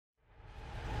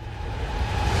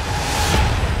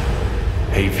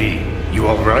Hey V, you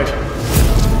alright?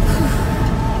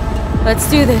 Let's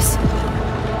do this.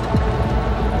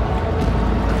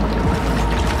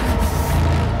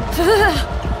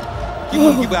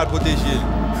 Give out what this is.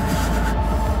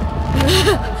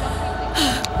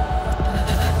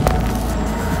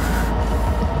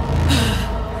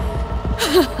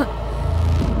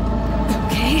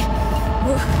 Okay.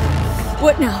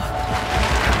 What now?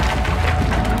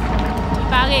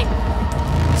 Barré.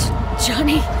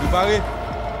 Johnny? Préparé?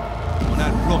 On a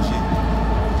le plancher.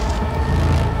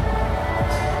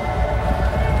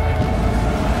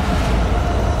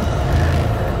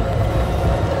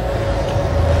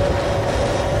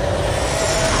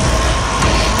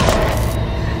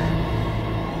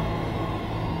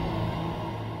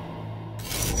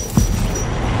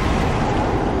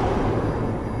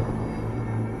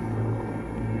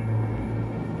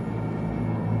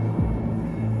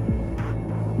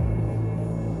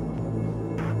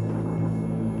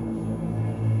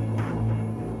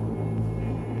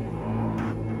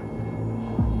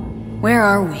 Where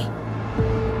are we?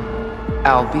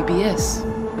 Our BBS,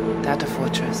 Data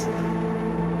Fortress.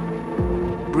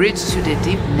 Bridge to the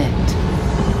deep net.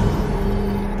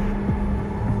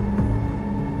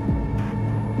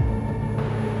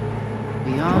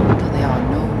 Beyond, there are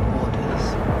no borders.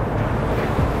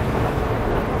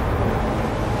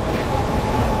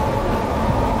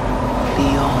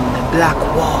 Beyond the black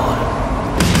wall.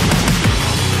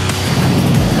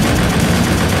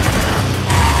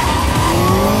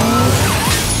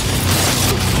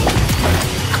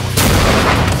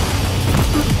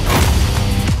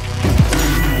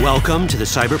 Welcome to the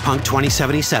Cyberpunk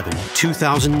 2077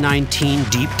 2019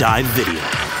 Deep Dive video.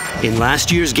 In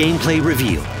last year's gameplay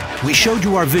reveal, we showed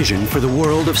you our vision for the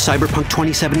world of Cyberpunk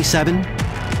 2077,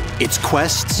 its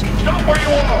quests, Stop where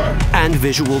you are! and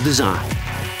visual design.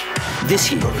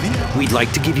 This year, we'd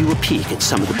like to give you a peek at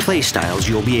some of the playstyles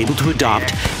you'll be able to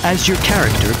adopt as your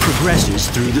character progresses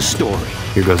through the story.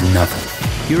 Here goes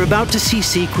nothing. You're about to see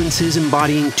sequences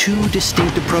embodying two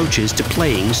distinct approaches to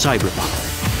playing Cyberpunk.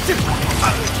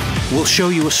 We'll show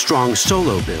you a strong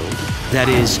solo build, that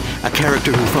is, a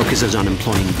character who focuses on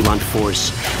employing blunt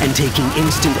force and taking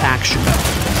instant action.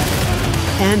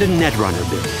 And a netrunner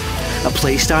build, a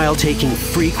playstyle taking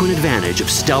frequent advantage of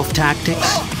stealth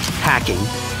tactics, hacking,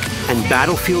 and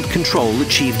battlefield control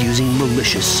achieved using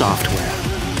malicious software.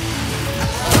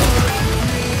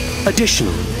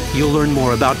 Additionally, you'll learn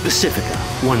more about Pacifica,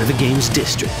 one of the game's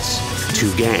districts,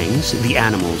 two gangs, the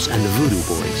Animals and the Voodoo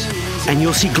Boys, and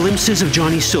you'll see glimpses of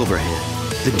Johnny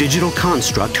Silverhand, the digital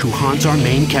construct who haunts our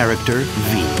main character,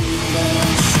 V.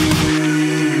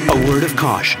 A word of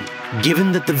caution.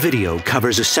 Given that the video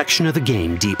covers a section of the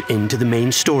game deep into the main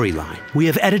storyline, we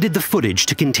have edited the footage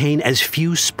to contain as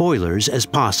few spoilers as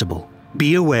possible.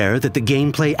 Be aware that the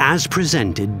gameplay as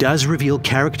presented does reveal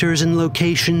characters and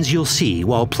locations you'll see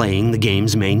while playing the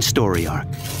game's main story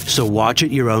arc, so watch at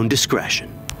your own discretion.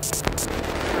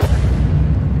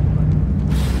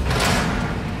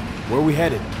 Where are we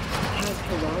headed? Has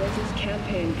Peralez's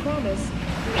campaign promise,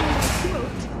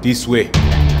 quote, This way.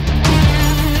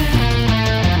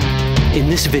 In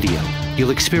this video,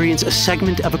 you'll experience a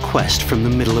segment of a quest from the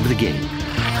middle of the game.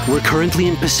 We're currently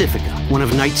in Pacifica, one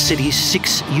of Night City's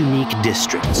 6 unique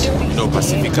districts. You know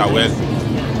Pacifica well.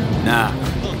 Nah.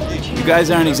 You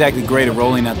guys aren't exactly great at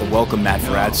rolling out the welcome mat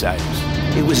for outsiders.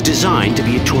 It was designed to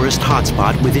be a tourist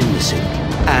hotspot within the city.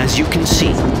 As you can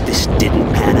see, this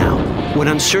didn't pan out. When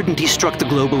uncertainty struck the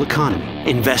global economy,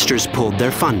 investors pulled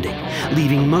their funding,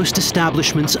 leaving most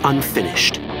establishments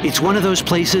unfinished. It's one of those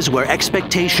places where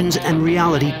expectations and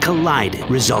reality collided,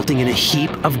 resulting in a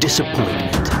heap of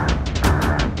disappointment.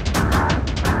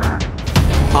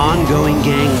 Ongoing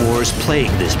gang wars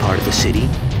plague this part of the city.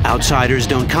 Outsiders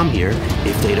don't come here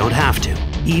if they don't have to.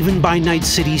 Even by Night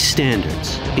City's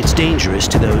standards, it's dangerous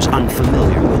to those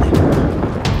unfamiliar with it.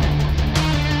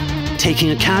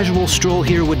 Taking a casual stroll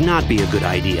here would not be a good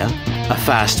idea. A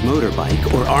fast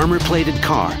motorbike or armor-plated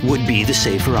car would be the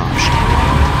safer option.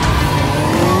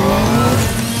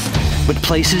 But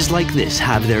places like this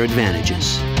have their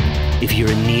advantages. If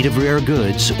you're in need of rare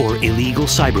goods or illegal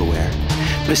cyberware,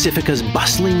 Pacifica's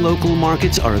bustling local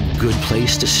markets are a good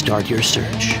place to start your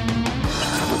search.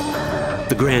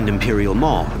 The Grand Imperial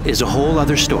Mall is a whole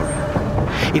other story.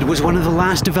 It was one of the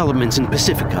last developments in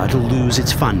Pacifica to lose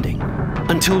its funding.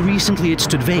 Until recently it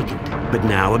stood vacant, but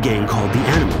now a gang called the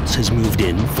Animals has moved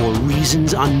in for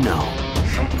reasons unknown.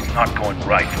 Something's not going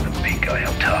right for the big guy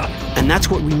up top. And that's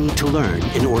what we need to learn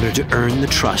in order to earn the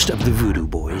trust of the Voodoo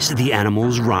Boys, the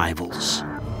Animals' rivals.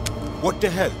 What the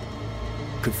hell?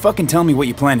 Could fucking tell me what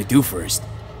you plan to do first.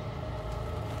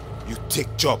 You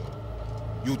take job.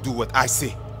 You do what I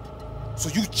say. So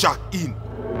you jack in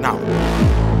now.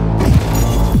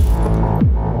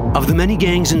 Of the many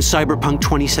gangs in Cyberpunk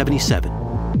 2077,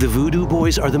 the Voodoo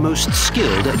Boys are the most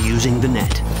skilled at using the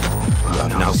net. You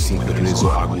have now seen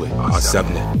Pedrezo Agüe, our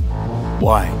subnet.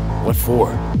 Why? What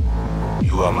for?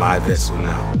 You are my vessel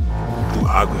now. Through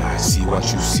Agüe, I see what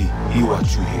you see, hear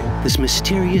what you hear. This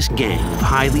mysterious gang of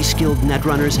highly skilled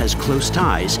netrunners has close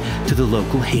ties to the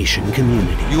local Haitian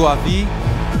community. You are V?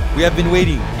 We have been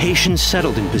waiting. Haitians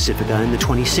settled in Pacifica in the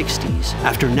 2060s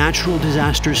after natural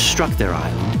disasters struck their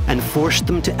island and forced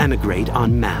them to emigrate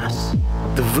en masse.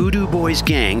 The Voodoo Boys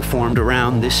gang formed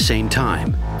around this same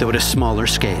time, though at a smaller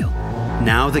scale.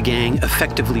 Now the gang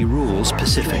effectively rules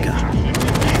Pacifica.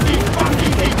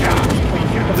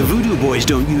 The Voodoo Boys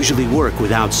don't usually work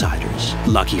with outsiders.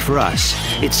 Lucky for us,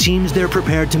 it seems they're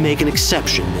prepared to make an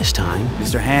exception this time.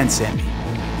 Mr. Hand sent me.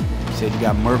 He said you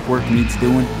got merc work needs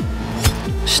doing.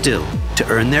 Still, to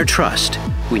earn their trust,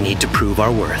 we need to prove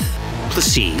our worth.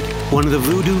 Placide, one of the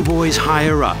Voodoo Boys'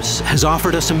 higher-ups, has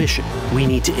offered us a mission. We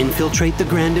need to infiltrate the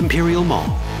Grand Imperial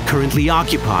Mall, currently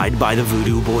occupied by the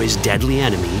Voodoo Boys' deadly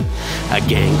enemy, a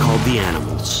gang called the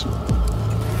Animals.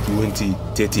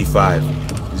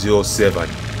 20:35:07.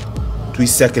 3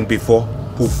 seconds before,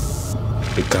 poof,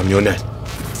 the camionette.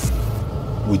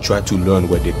 We try to learn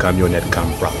where the camionette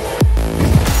come from.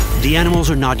 The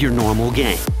Animals are not your normal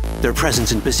gang. Their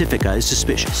presence in Pacifica is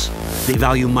suspicious. They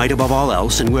value might above all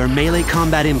else and wear melee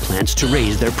combat implants to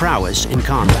raise their prowess in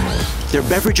combat. Their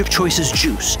beverage of choice is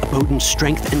juice, a potent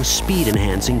strength and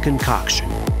speed-enhancing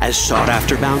concoction. As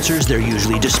sought-after bouncers, they're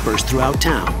usually dispersed throughout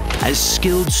town. As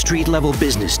skilled street-level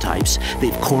business types,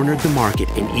 they've cornered the market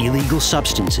in illegal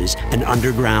substances and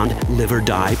underground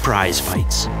live-or-die prize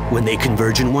fights. When they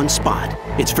converge in one spot,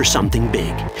 it's for something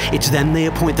big. It's then they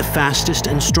appoint the fastest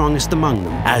and strongest among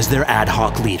them as their ad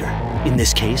hoc leader. In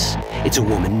this case, it's a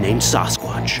woman named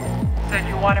Sasquatch. Said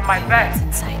you wanted my bed.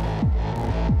 Inside.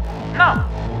 No.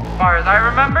 As far as I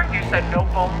remember, you said no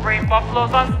bone brain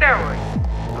buffaloes on steroids.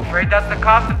 Afraid that's the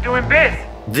cost of doing biz.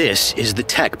 This is the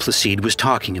tech Placide was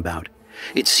talking about.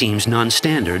 It seems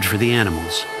non-standard for the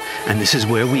Animals. And this is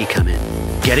where we come in.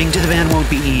 Getting to the van won't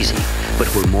be easy, but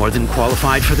we're more than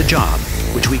qualified for the job,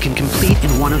 which we can complete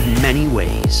in one of many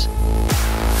ways.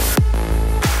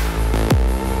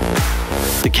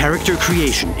 The character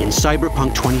creation in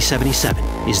Cyberpunk 2077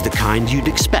 is the kind you'd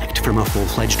expect from a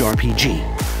full-fledged RPG.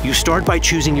 You start by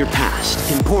choosing your past,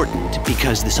 important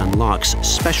because this unlocks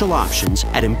special options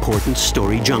at important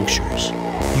story junctures.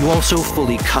 You also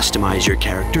fully customize your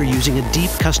character using a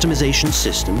deep customization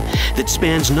system that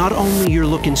spans not only your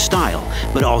look and style,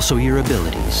 but also your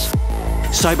abilities.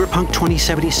 Cyberpunk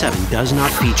 2077 does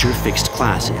not feature fixed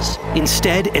classes.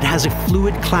 Instead, it has a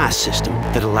fluid class system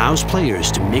that allows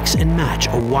players to mix and match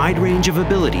a wide range of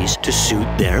abilities to suit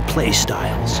their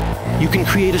playstyles. You can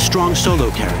create a strong solo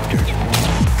character,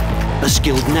 a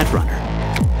skilled netrunner,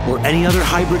 or any other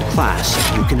hybrid class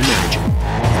you can imagine.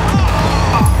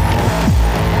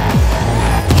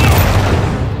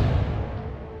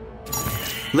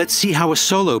 Let's see how a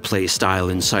solo play style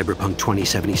in Cyberpunk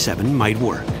 2077 might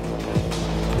work.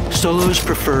 Solos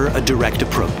prefer a direct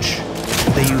approach.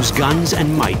 They use guns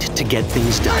and might to get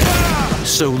things done.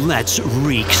 So let's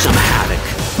wreak some havoc.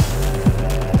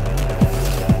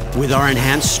 With our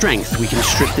enhanced strength, we can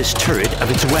strip this turret of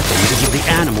its weapons and give the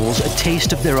Animals a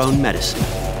taste of their own medicine.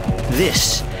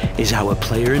 This is how a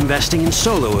player investing in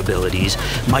solo abilities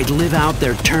might live out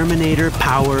their Terminator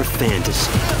power fantasy.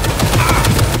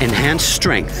 Enhanced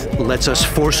strength lets us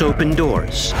force open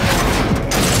doors,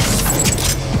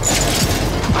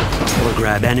 or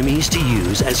grab enemies to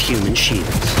use as human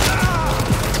shields.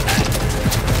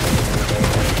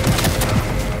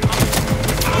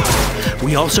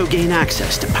 We also gain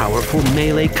access to powerful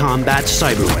melee combat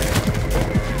cyberware.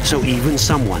 So even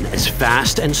someone as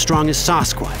fast and strong as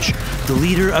Sasquatch, the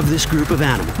leader of this group of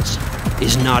animals,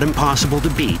 is not impossible to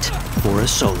beat for a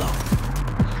solo.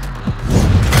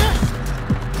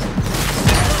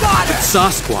 But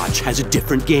Sasquatch has a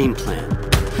different game plan.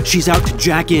 She's out to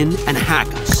jack in and hack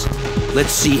us.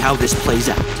 Let's see how this plays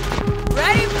out.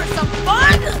 Ready for some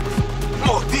fun?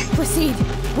 Proceed.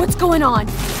 What's going on?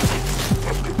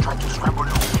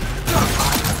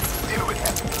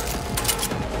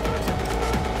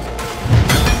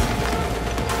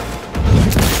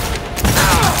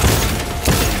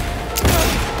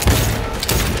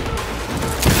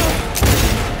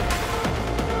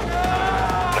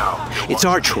 It's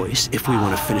our choice if we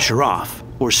want to finish her off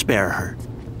or spare her.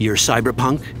 You're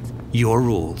Cyberpunk, your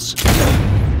rules.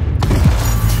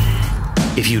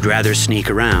 If you'd rather sneak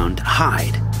around,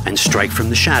 hide, and strike from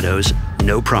the shadows,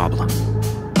 no problem.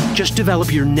 Just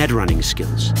develop your net running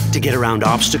skills to get around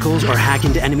obstacles or hack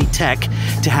into enemy tech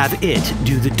to have it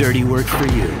do the dirty work for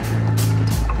you.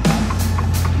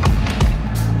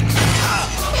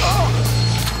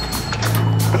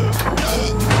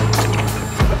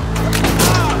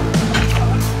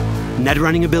 Net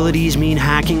running abilities mean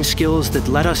hacking skills that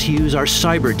let us use our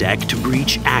cyber deck to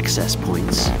breach access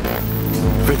points.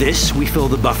 For this, we fill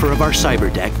the buffer of our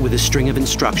cyber deck with a string of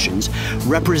instructions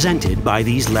represented by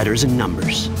these letters and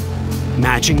numbers.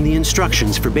 Matching the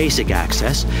instructions for basic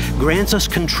access grants us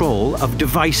control of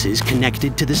devices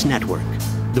connected to this network.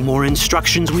 The more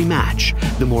instructions we match,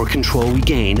 the more control we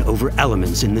gain over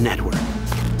elements in the network.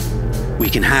 We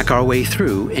can hack our way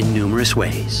through in numerous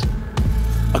ways.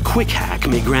 A quick hack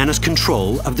may grant us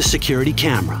control of the security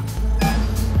camera.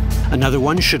 Another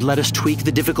one should let us tweak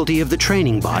the difficulty of the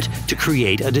training bot to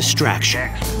create a distraction.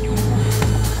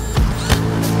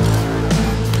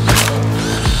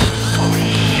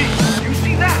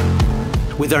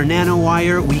 With our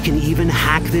nanowire, we can even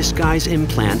hack this guy's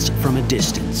implants from a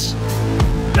distance.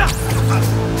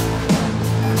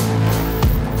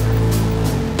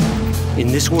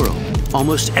 In this world,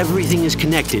 almost everything is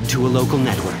connected to a local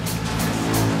network.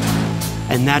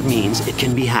 And that means it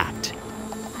can be hacked.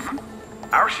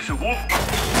 Ours is a wolf.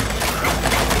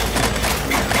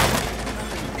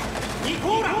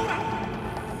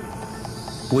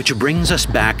 Which brings us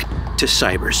back to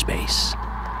cyberspace.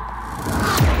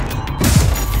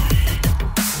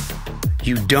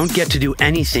 You don't get to do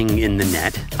anything in the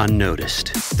net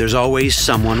unnoticed. There's always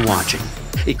someone watching.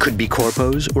 It could be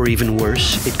corpos, or even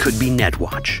worse, it could be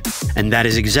Netwatch. And that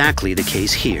is exactly the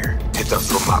case here.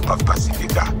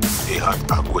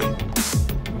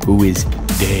 Who is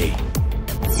they?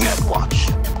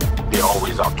 Netwatch. They're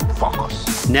always out to fuck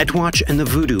us. Netwatch and the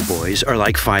Voodoo Boys are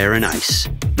like fire and ice.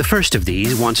 The first of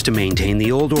these wants to maintain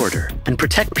the old order and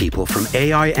protect people from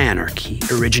AI anarchy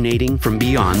originating from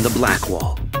beyond the Black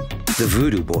Wall. The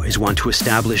Voodoo Boys want to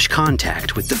establish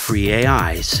contact with the free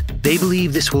AIs. They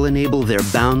believe this will enable their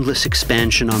boundless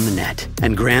expansion on the net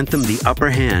and grant them the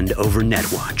upper hand over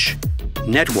Netwatch.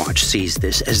 Netwatch sees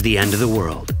this as the end of the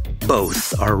world.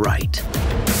 Both are right.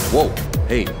 Whoa,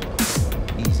 hey,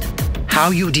 easy. How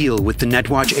you deal with the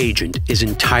Netwatch agent is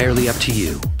entirely up to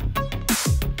you.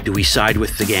 Do we side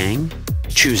with the gang?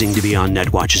 Choosing to be on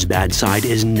Netwatch's bad side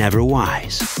is never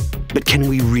wise. But can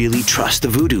we really trust the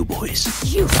Voodoo Boys?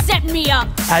 You set me up!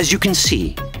 As you can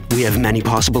see, we have many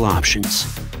possible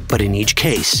options. But in each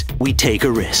case, we take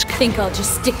a risk. Think I'll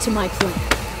just stick to my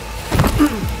plan.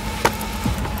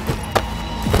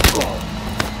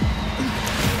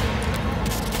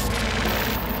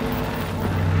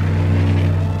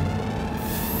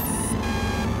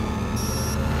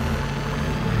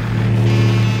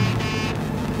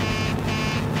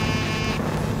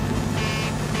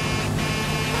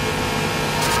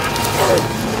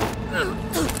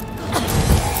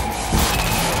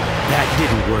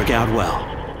 Out well.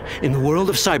 In the world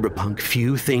of Cyberpunk,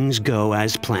 few things go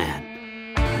as planned.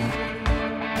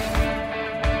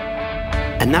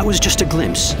 And that was just a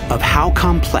glimpse of how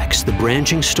complex the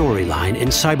branching storyline in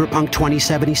Cyberpunk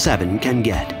 2077 can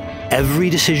get. Every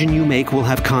decision you make will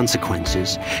have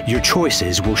consequences. Your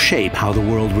choices will shape how the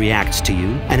world reacts to you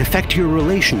and affect your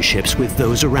relationships with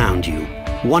those around you.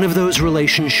 One of those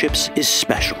relationships is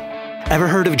special. Ever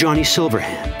heard of Johnny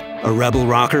Silverhand? A rebel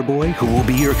rocker boy who will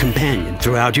be your companion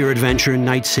throughout your adventure in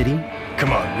Night City?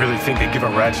 Come on, really think they give a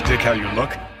rat's dick how you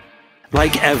look?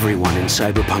 Like everyone in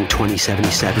Cyberpunk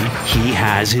 2077, he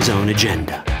has his own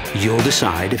agenda. You'll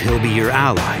decide if he'll be your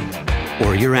ally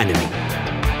or your enemy.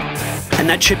 And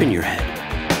that chip in your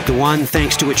head, the one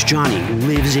thanks to which Johnny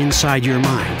lives inside your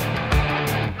mind.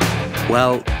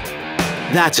 Well,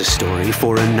 that's a story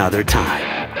for another time.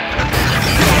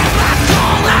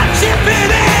 All that chip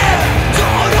in it!